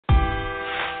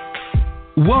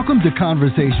Welcome to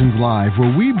Conversations Live,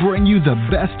 where we bring you the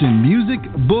best in music,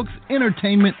 books,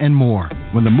 entertainment, and more.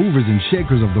 When the movers and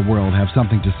shakers of the world have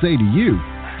something to say to you,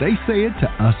 they say it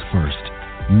to us first.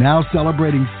 Now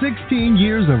celebrating 16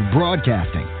 years of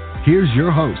broadcasting, here's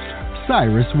your host,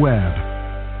 Cyrus Webb.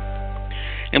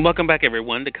 And welcome back,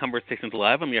 everyone, to Conversations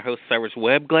Live. I'm your host, Cyrus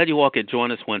Webb. Glad you all could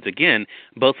join us once again,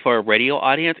 both for our radio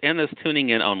audience and those tuning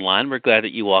in online. We're glad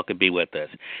that you all could be with us.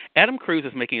 Adam Cruz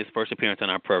is making his first appearance on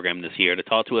our program this year to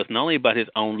talk to us not only about his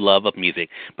own love of music,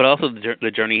 but also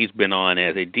the journey he's been on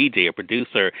as a DJ, a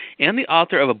producer, and the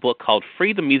author of a book called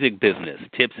Free the Music Business,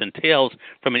 Tips and Tales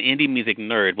from an Indie Music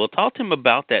Nerd. We'll talk to him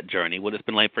about that journey, what it's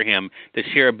been like for him to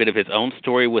share a bit of his own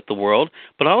story with the world,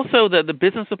 but also the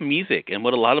business of music and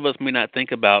what a lot of us may not think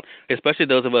about, especially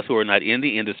those of us who are not in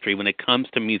the industry when it comes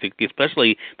to music,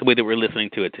 especially the way that we're listening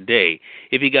to it today.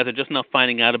 If you guys are just now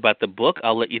finding out about the book,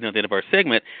 I'll let you know at the end of our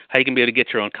segment how you can be able to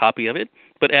get your own copy of it.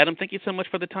 But Adam, thank you so much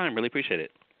for the time. Really appreciate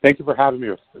it. Thank you for having me,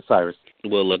 Cyrus.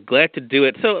 Well, glad to do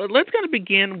it. So let's kind of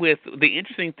begin with the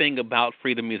interesting thing about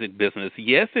Free the Music Business.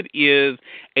 Yes, it is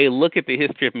a look at the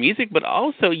history of music, but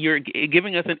also you're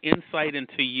giving us an insight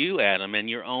into you, Adam, and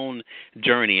your own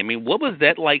journey. I mean, what was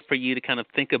that like for you to kind of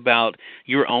think about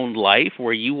your own life,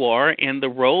 where you are, and the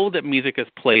role that music has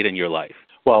played in your life?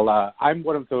 Well, I'm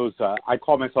one of those, I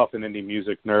call myself an indie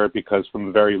music nerd because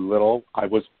from very little, I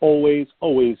was always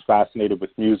fascinated with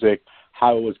music,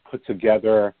 how it was put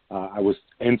together. I was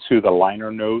into the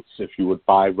liner notes. If you would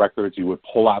buy records, you would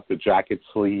pull out the jacket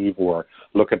sleeve or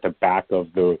look at the back of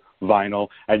the vinyl,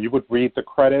 and you would read the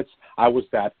credits. I was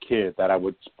that kid that I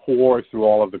would pour through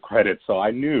all of the credits, so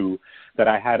I knew that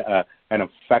I had an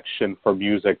affection for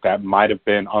music that might have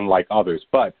been unlike others.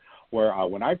 But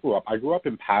when I grew up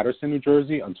in Paterson, New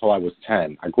Jersey until I was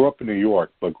 10. I grew up in New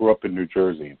York, but grew up in New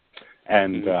Jersey.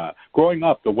 And growing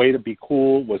up, the way to be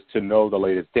cool was to know the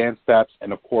latest dance steps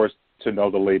and, of course, to know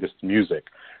the latest music.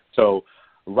 So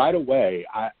right away,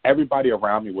 everybody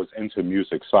around me was into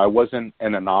music, so I wasn't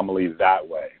an anomaly that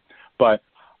way. But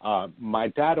my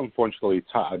dad, unfortunately,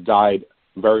 died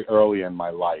very early in my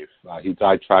life. He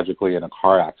died tragically in a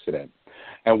car accident.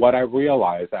 And what I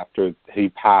realized after he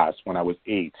passed when I was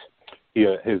 8,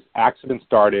 his accident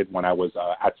started when I was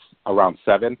at around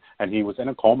 7, and he was in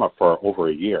a coma for over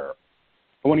a year.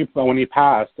 When he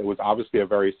passed, it was obviously a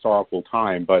very sorrowful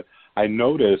time, but I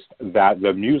noticed that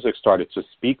the music started to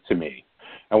speak to me.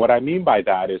 And what I mean by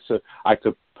that is I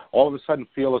could all of a sudden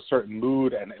feel a certain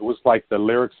mood, and it was like the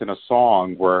lyrics in a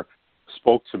song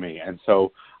spoke to me. And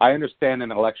so I understand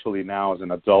intellectually now as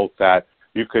an adult that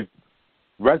you could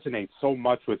resonate so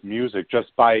much with music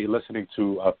just by listening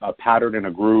to a pattern in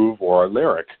a groove or a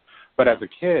lyric. But as a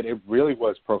kid, it really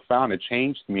was profound. It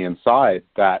changed me inside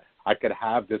that I could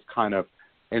have this kind of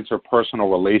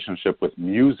interpersonal relationship with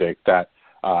music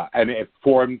and it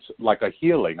formed like a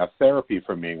healing, a therapy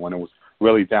for me when it was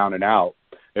really down and out.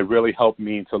 It really helped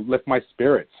me to lift my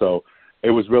spirit. So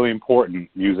it was really important.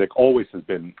 Music always has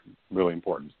been really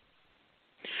important.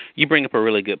 You bring up a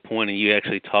really good point, and you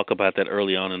actually talk about that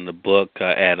early on in the book,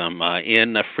 Adam.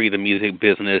 In Free the Music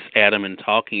Business, Adam, in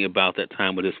talking about that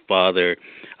time with his father,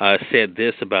 said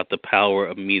this about the power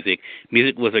of music.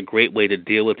 Music was a great way to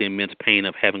deal with the immense pain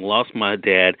of having lost my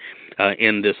dad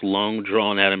in this long,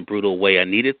 drawn-out and brutal way. I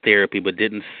needed therapy but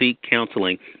didn't seek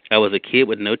counseling. I was a kid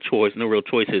with no real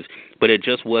choices, but it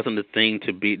just wasn't the thing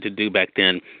to do back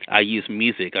then. I used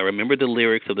music. I remember the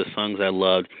lyrics of the songs I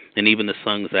loved and even the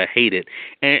songs I hated.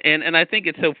 And I think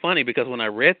it's so funny because when I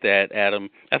read that, Adam,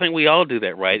 I think we all do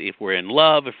that, right? If we're in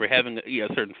love, if we're having a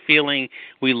certain feeling,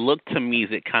 we look to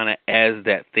music kind of as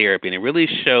that therapy, and it really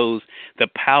shows the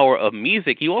power of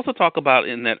music. You also talk about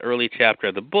in that early chapter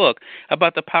of the book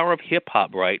about the power of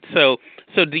hip-hop, right? So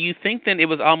do you think then it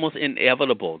was almost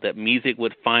inevitable that music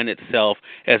would find itself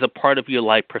as a part of your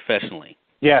life professionally?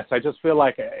 Yes, I just feel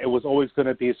like it was always going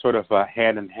to be sort of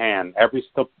hand in hand, every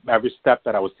step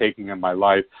that I was taking in my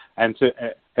life. And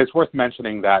it's worth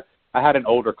mentioning that I had an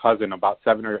older cousin, about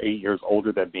 7 or 8 years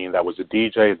older than me, that was a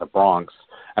DJ in the Bronx,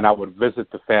 and I would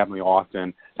visit the family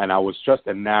often, and I was just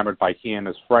enamored by he and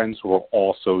his friends who were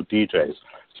also DJs.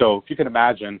 So if you can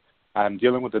imagine, I'm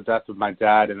dealing with the death of my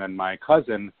dad, and then my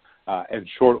cousin, in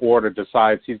short order,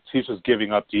 decides he's just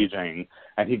giving up DJing,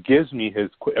 and he gives me his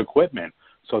equipment.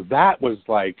 So that was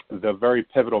like the very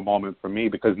pivotal moment for me,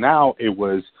 because now it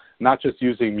was not just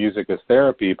using music as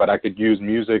therapy, but I could use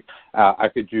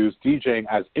DJing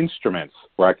as instruments,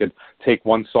 where I could take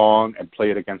one song and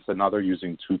play it against another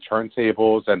using 2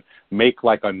 turntables and make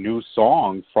like a new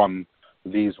song from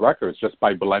these records just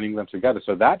by blending them together.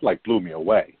 So that like blew me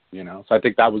away, So I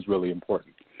think that was really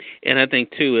important. And I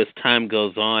think, too, as time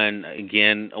goes on,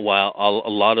 again, while a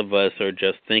lot of us are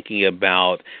just thinking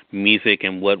about music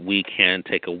and what we can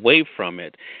take away from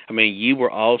it, I mean, you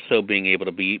were also being able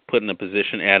to be put in a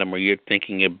position, Adam, where you're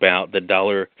thinking about the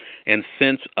dollar and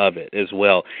cents of it as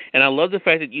well. And I love the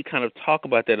fact that you kind of talk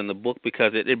about that in the book,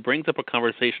 because it brings up a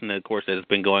conversation that, of course, that has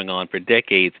been going on for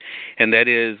decades, and that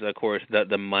is, of course,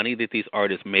 the money that these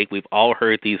artists make. We've all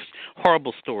heard these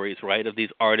horrible stories, right, of these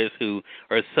artists who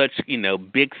are such,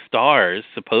 big stars,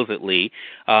 supposedly,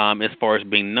 as far as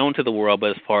being known to the world,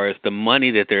 but as far as the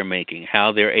money that they're making,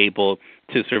 how they're able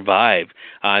to survive,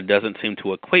 doesn't seem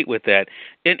to equate with that.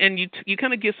 And you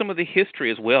kind of give some of the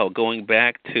history as well, going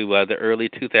back to the early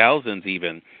 2000s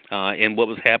even, and what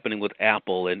was happening with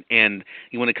Apple, and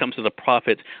when it comes to the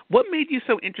profits. What made you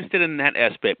so interested in that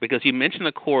aspect? Because you mentioned,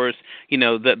 of course,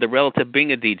 the relative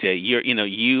being a DJ.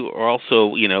 You are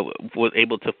also, was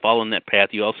able to follow in that path.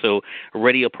 You also a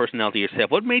radio personality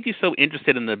yourself. What made you so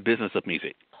interested in the business of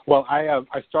music? Well, I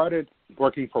started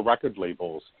working for record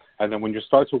labels, and then when you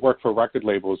start to work for record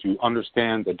labels, you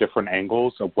understand the different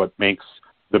angles of what makes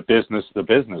the business,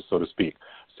 so to speak.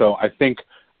 So I think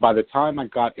by the time I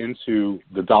got into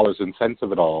the dollars and cents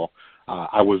of it all,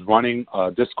 I was running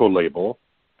a disco label,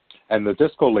 and the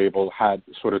disco label had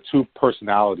sort of two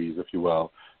personalities, if you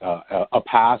will, a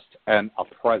past and a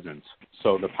present.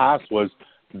 So the past was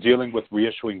dealing with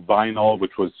reissuing vinyl,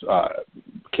 which was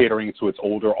catering to its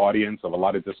older audience of a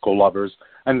lot of disco lovers.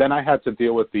 And then I had to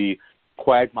deal with the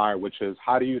quagmire, which is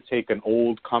how do you take an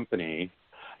old company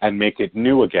and make it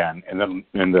new again in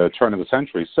the turn of the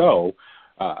century. So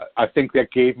I think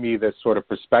that gave me this sort of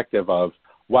perspective of,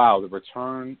 wow, the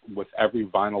return with every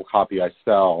vinyl copy I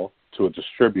sell to a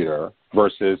distributor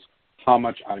versus how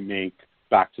much I make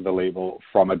back to the label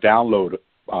from a download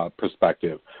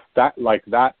perspective. That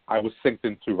I was synced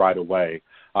into right away.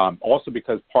 Also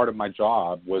because part of my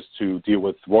job was to deal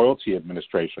with royalty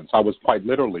administration. So I was quite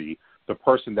literally the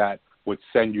person that would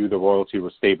send you the royalty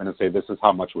statement and say, this is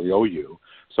how much we owe you.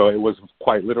 So it was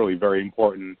quite literally very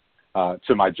important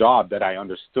to my job that I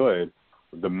understood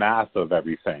the math of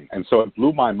everything. And so it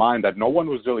blew my mind that no one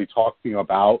was really talking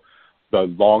about the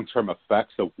long-term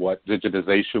effects of what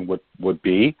digitization would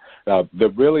be.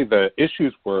 The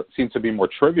issues seem to be more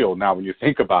trivial now when you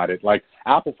think about it. Like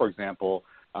Apple, for example,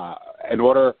 in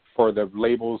order for the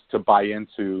labels to buy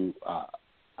into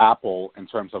Apple in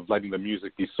terms of letting the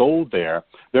music be sold there,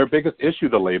 their biggest issue,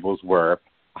 the labels, were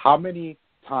how many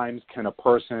times can a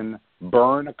person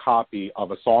burn a copy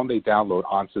of a song they download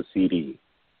onto CD?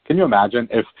 Can you imagine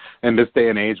if in this day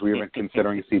and age we were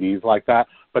considering CDs like that?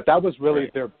 But that was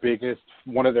really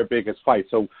one of their biggest fights.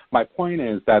 So my point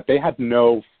is that they had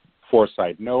no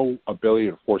foresight, no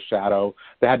ability to foreshadow.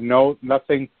 They had no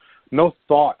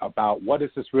thought about what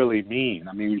does this really mean.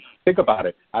 I mean, think about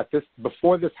it.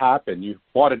 Before this happened, you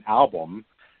bought an album,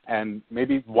 and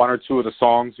maybe one or two of the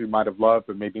songs you might have loved,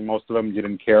 but maybe most of them you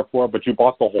didn't care for. But you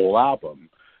bought the whole album.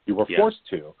 You were forced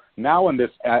to. Now in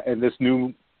this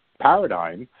new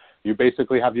paradigm, you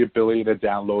basically have the ability to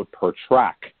download per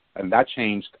track, and that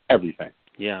changed everything.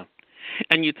 Yeah.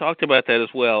 And you talked about that as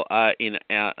well. I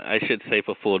should say,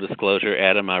 for full disclosure,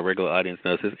 Adam, our regular audience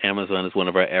knows this, Amazon is one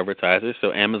of our advertisers.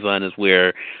 So Amazon is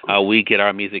where we get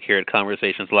our music here at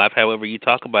Conversations Live. However, you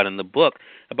talk about in the book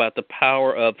about the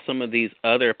power of some of these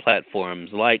other platforms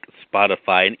like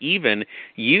Spotify and even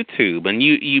YouTube. And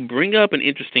you bring up an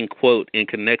interesting quote in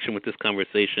connection with this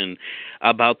conversation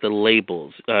about the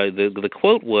labels. The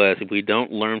quote was, if we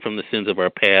don't learn from the sins of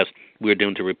our past, we're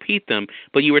doomed to repeat them.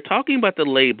 But you were talking about the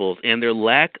labels and their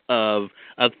lack of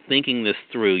thinking this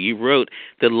through. You wrote,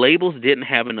 the labels didn't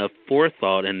have enough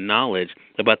forethought and knowledge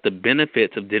about the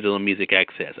benefits of digital music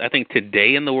access. I think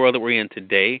today, in the world that we're in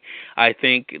today, I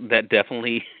think that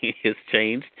definitely has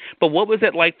changed. But what was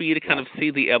that like for you to kind of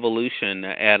see the evolution,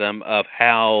 Adam, of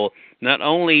how not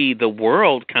only the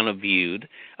world kind of viewed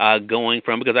going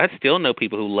from, because I still know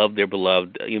people who love their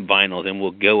beloved vinyls and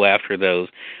will go after those,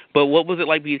 but what was it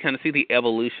like for you to kind of see the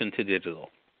evolution to digital?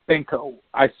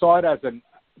 I saw it as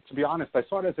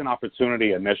an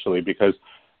opportunity initially because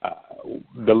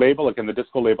the label, again, the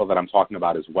disco label that I'm talking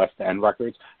about is West End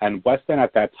Records. And West End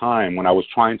at that time, when I was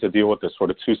trying to deal with the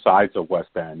sort of two sides of West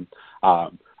End,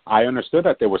 I understood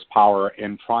that there was power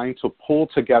in trying to pull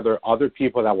together other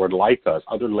people that were like us,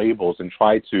 other labels, and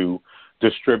try to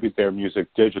distribute their music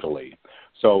digitally.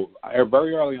 So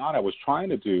very early on, I was trying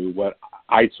to do what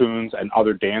iTunes and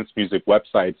other dance music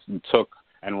websites took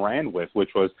and ran with, which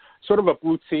was sort of a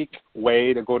boutique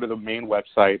way to go to the main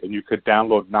website and you could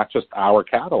download not just our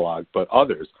catalog, but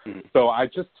others. Mm-hmm. So I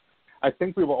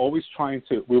think we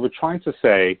were trying to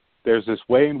say, there's this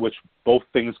way in which both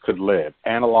things could live,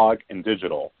 analog and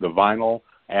digital, the vinyl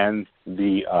and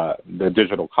the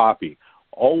digital copy.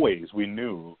 Always we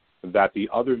knew that the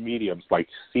other mediums like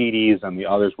CDs and the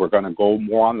others were going to go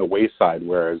more on the wayside,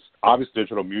 whereas obviously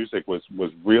digital music was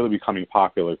really becoming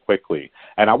popular quickly.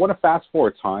 And I want to fast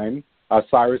forward time,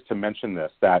 Cyrus, to mention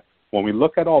this, that when we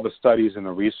look at all the studies and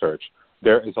the research,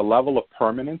 there is a level of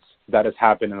permanence that has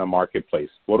happened in the marketplace.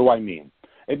 What do I mean?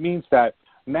 It means that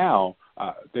now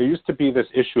there used to be this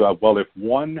issue of, well, if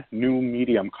one new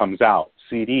medium comes out,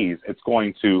 CDs, it's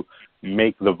going to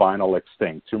make the vinyl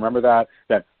extinct. Do you remember that?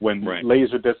 That when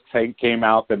Laserdisc came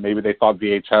out, that maybe they thought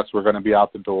VHS were going to be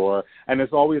out the door. And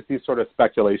there's always these sort of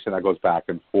speculation that goes back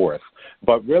and forth.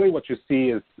 But really what you see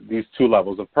is these two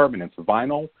levels of permanence,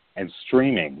 vinyl and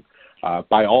streaming.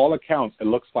 By all accounts, it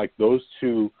looks like those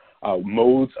two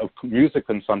modes of music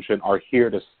consumption are here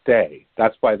to stay.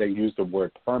 That's why they use the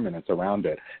word permanence around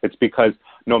it. It's because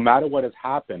no matter what has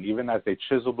happened, even as they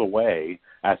chiseled away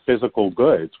at physical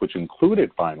goods, which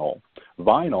included vinyl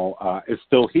is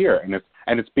still here,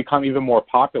 and it's become even more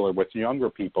popular with younger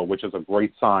people, which is a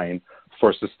great sign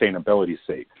for sustainability's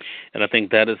sake. And I think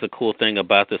that is the cool thing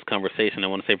about this conversation. I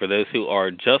want to say for those who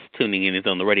are just tuning in, either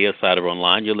on the radio side or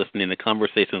online, you're listening to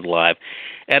Conversations Live.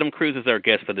 Adam Cruz is our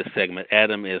guest for this segment.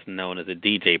 Adam is known as a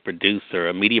DJ, producer,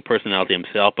 a media personality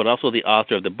himself, but also the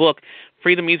author of the book,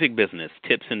 Free the Music Business,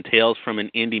 Tips and Tales from an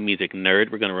Indie Music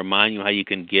Nerd. We're going to remind you how you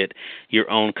can get your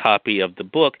own copy of the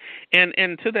book.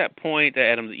 And to that point,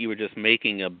 Adam, that you were just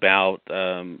making about,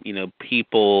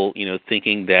 people,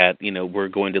 thinking that, we're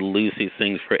going to lose these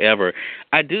things forever.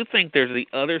 I do think there's the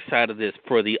other side of this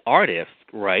for the artists,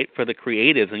 right, for the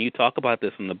creatives, and you talk about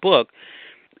this in the book,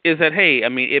 is that, hey,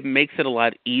 it makes it a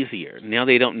lot easier. Now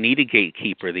they don't need a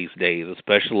gatekeeper these days,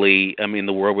 especially,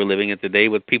 the world we're living in today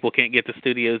with people can't get to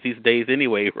studios these days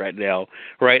anyway right now,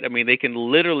 right? They can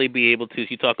literally be able to,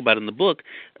 as you talk about in the book,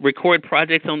 record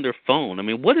projects on their phone.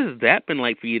 What has that been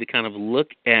like for you to kind of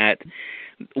look at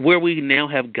where we now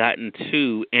have gotten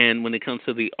to, and when it comes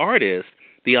to the artist,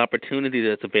 the opportunity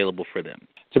that's available for them?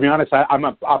 To be honest, I'm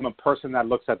a person that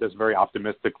looks at this very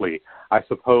optimistically. I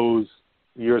suppose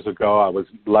years ago I was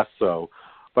less so,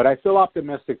 but I feel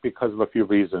optimistic because of a few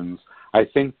reasons. I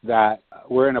think that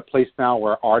we're in a place now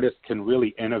where artists can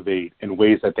really innovate in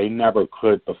ways that they never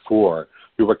could before.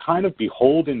 You were kind of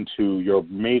beholden to your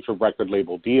major record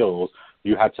label deals.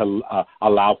 You had to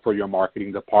allow for your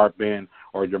marketing department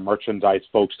or your merchandise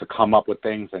folks to come up with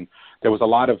things, and there was a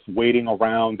lot of waiting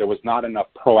around. There was not enough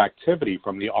proactivity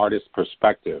from the artist's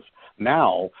perspective.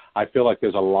 Now, I feel like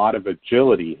there's a lot of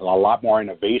agility, a lot more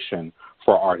innovation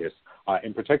for artists.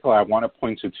 In particular, I want to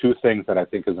point to two things that I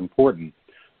think is important.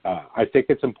 I think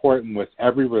it's important with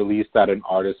every release that an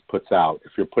artist puts out,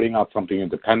 if you're putting out something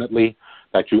independently,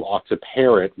 that you ought to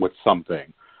pair it with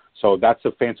something. So that's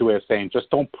a fancy way of saying just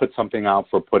don't put something out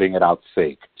for putting it out's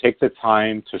sake. Take the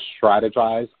time to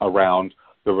strategize around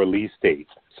the release date.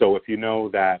 So if you know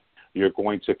that you're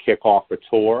going to kick off a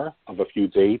tour of a few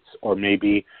dates or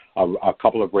maybe a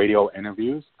couple of radio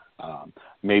interviews,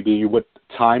 maybe you would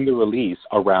time the release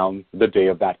around the day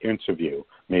of that interview.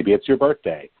 Maybe it's your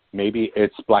birthday. Maybe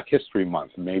it's Black History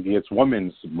Month. Maybe it's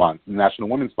Women's Month, National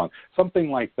Women's Month, something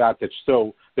like that.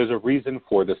 So there's a reason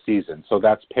for the season. So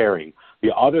that's pairing.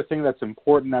 The other thing that's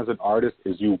important as an artist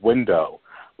is you window.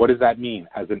 What does that mean?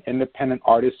 As an independent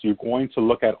artist, you're going to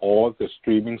look at all of the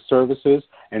streaming services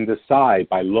and decide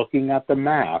by looking at the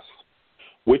math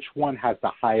which one has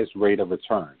the highest rate of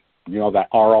return. You know, that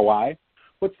ROI?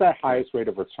 What's that highest rate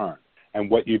of return? And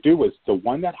what you do is the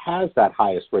one that has that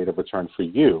highest rate of return for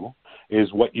you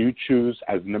is what you choose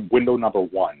as window number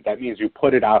one. That means you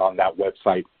put it out on that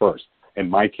website first. In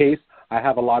my case, I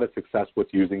have a lot of success with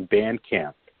using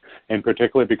Bandcamp, in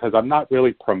particular because I'm not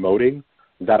really promoting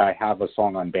that I have a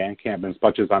song on Bandcamp as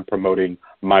much as I'm promoting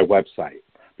my website,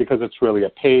 because it's really a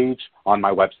page on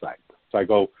my website. So I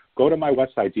go to my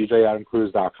website,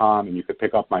 djadamcruz.com, and you can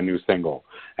pick up my new single.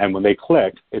 And when they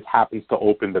click, it happens to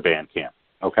open the Bandcamp.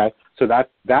 Okay, so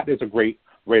that is a great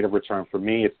rate of return for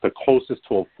me. It's the closest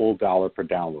to a full dollar per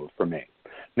download for me.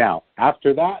 Now,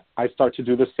 after that, I start to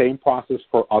do the same process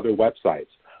for other websites.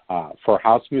 For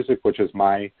house music, which is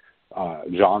my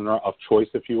genre of choice,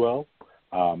 if you will,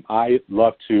 I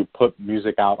love to put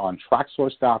music out on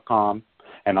tracksource.com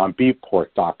and on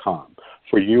beatport.com.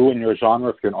 For you and your genre,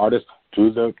 if you're an artist,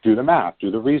 do the math,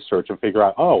 do the research, and figure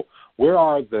out, where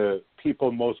are the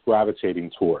people most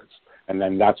gravitating towards? And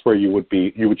then that's where you would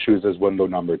choose as window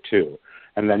number two.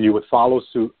 And then you would follow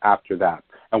suit after that.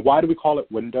 And why do we call it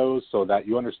windows? So that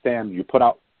you understand, you put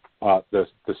out the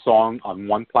song on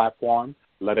one platform,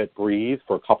 let it breathe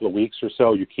for a couple of weeks or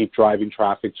so. You keep driving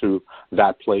traffic to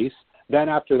that place. Then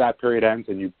after that period ends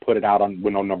and you put it out on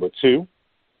window number 2,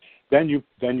 then you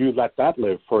let that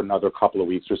live for another couple of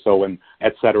weeks or so, and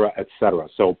et cetera, et cetera.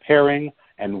 So pairing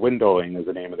and windowing is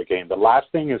the name of the game. The last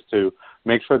thing is to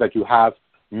make sure that you have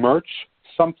merch,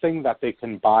 something that they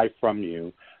can buy from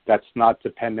you that's not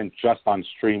dependent just on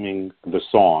streaming the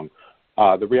song.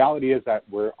 The reality is that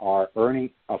we are earning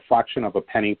a fraction of a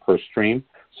penny per stream,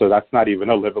 so that's not even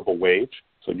a livable wage.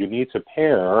 So you need to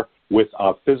pair with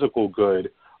a physical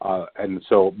good, and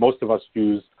so most of us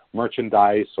use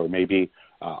merchandise, or maybe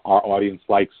our audience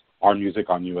likes our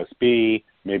music on USB.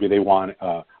 Maybe they want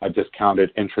a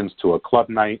discounted entrance to a club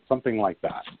night, something like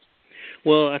that.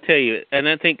 Well, I tell you, and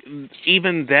I think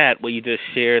even that, what you just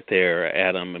shared there,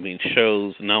 Adam, I mean,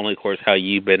 shows not only, of course, how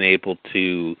you've been able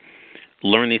to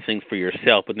learn these things for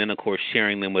yourself, but then, of course,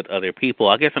 sharing them with other people.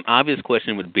 I guess an obvious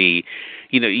question would be,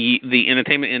 the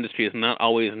entertainment industry is not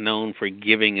always known for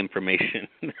giving information.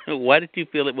 Why did you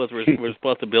feel it was a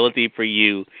responsibility for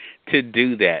you to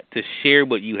do that, to share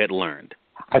what you had learned?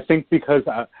 I think because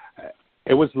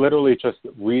it was literally just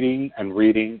reading and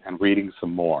reading and reading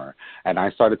some more. And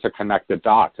I started to connect the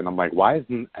dots. And I'm like, why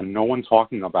isn't no one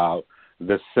talking about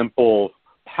this simple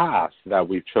path that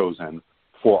we've chosen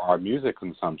for our music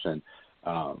consumption?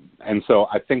 And so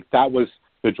I think that was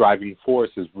the driving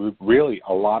force, is really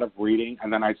a lot of reading.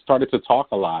 And then I started to talk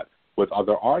a lot with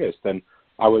other artists. And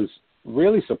I was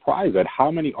really surprised at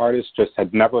how many artists just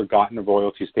had never gotten a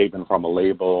royalty statement from a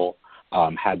label,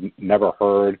 had never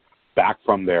heard back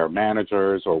from their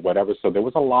managers or whatever. So there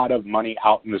was a lot of money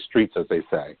out in the streets, as they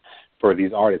say, for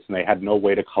these artists, and they had no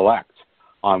way to collect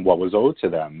on what was owed to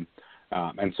them.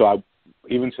 And so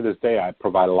even to this day, I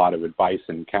provide a lot of advice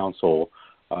and counsel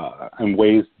and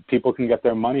ways people can get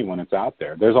their money when it's out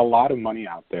there. There's a lot of money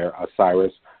out there,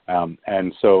 Cyrus,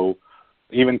 and so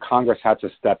even Congress had to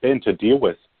step in to deal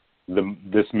with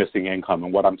this missing income.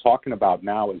 And what I'm talking about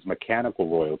now is mechanical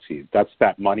royalties. That's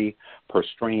that money per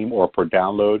stream or per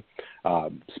download.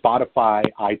 Spotify,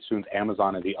 iTunes,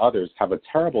 Amazon, and the others have a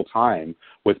terrible time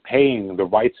with paying the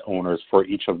rights owners for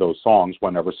each of those songs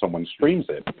whenever someone streams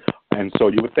it. And so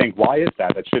you would think, why is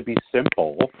that? That should be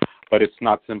simple, but it's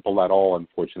not simple at all,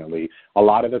 unfortunately. A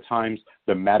lot of the times,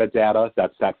 the metadata,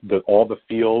 all the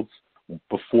fields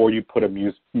before you put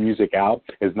a music out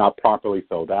is not properly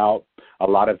filled out. A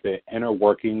lot of the inner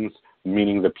workings,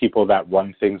 meaning the people that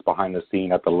run things behind the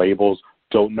scene at the labels,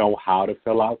 don't know how to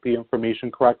fill out the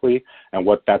information correctly. And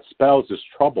what that spells is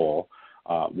trouble,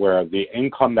 where the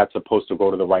income that's supposed to go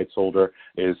to the rights holder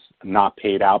is not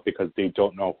paid out because they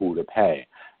don't know who to pay.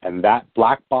 And that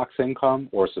black box income,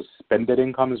 or suspended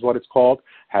income is what it's called,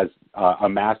 has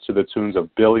amassed to the tunes of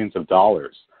billions of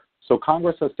dollars. So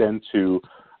Congress has then to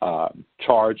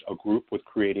charge a group with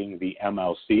creating the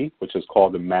MLC, which is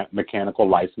called the Mechanical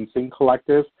Licensing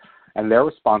Collective, and their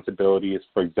responsibility is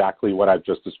for exactly what I've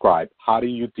just described. How do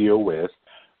you deal with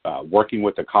working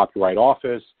with the Copyright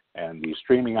Office and the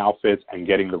streaming outfits and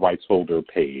getting the rights holder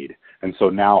paid? And so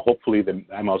now hopefully the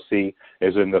MLC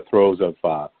is in the throes of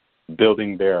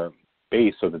building their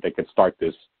base so that they can start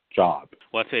this job.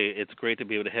 Well, I tell you, it's great to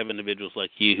be able to have individuals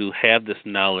like you who have this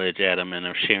knowledge, Adam, and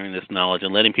are sharing this knowledge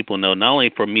and letting people know, not only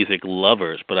for music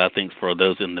lovers, but I think for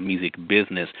those in the music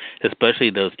business, especially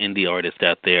those indie artists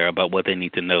out there, about what they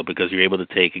need to know, because you're able to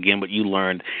take, again, what you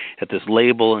learned at this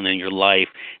label and in your life,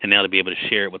 and now to be able to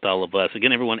share it with all of us.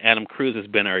 Again, everyone, Adam Cruz has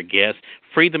been our guest.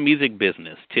 Free the Music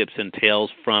Business, Tips and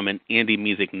Tales from an Indie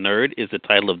Music Nerd is the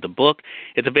title of the book.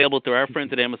 It's available through our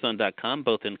friends at Amazon.com,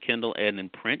 both in Kindle and in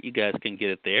print. You guys can get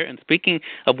it there. And speaking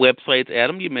of websites,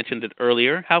 Adam, you mentioned it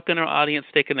earlier. How can our audience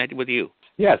stay connected with you?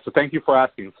 Yeah, so thank you for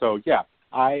asking. So, yeah,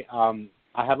 I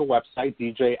have a website,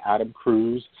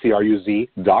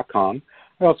 DJAdamCruz.com.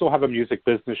 I also have a music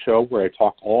business show where I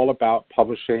talk all about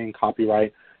publishing,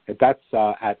 copyright. That's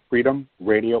at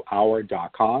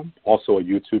freedomradiohour.com, also a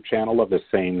YouTube channel of the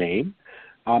same name.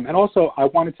 And also, I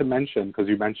wanted to mention, because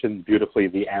you mentioned beautifully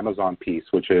the Amazon piece,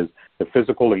 which is the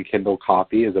physical and Kindle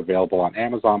copy is available on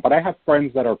Amazon. But I have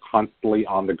friends that are constantly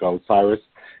on the go, Cyrus,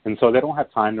 and so they don't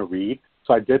have time to read.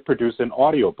 So I did produce an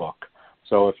audiobook.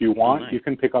 So if you want, you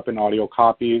can pick up an audio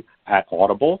copy at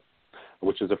Audible,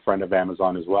 which is a friend of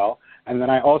Amazon as well. And then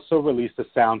I also released a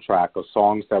soundtrack of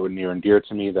songs that were near and dear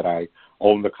to me that I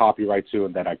own the copyright to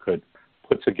and that I could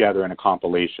put together in a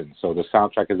compilation. So the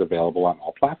soundtrack is available on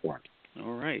all platforms.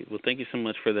 All right. Well, thank you so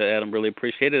much for that, Adam. Really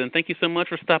appreciate it. And thank you so much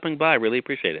for stopping by. Really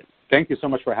appreciate it. Thank you so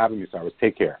much for having me, Cyrus.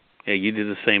 Take care. Yeah, you do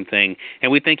the same thing. And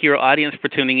we thank your audience for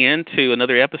tuning in to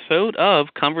another episode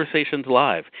of Conversations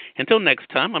Live. Until next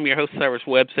time, I'm your host, Cyrus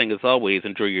Webb, saying as always,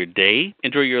 enjoy your day,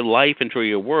 enjoy your life, enjoy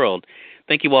your world.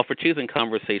 Thank you all for choosing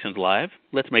Conversations Live.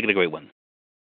 Let's make it a great one.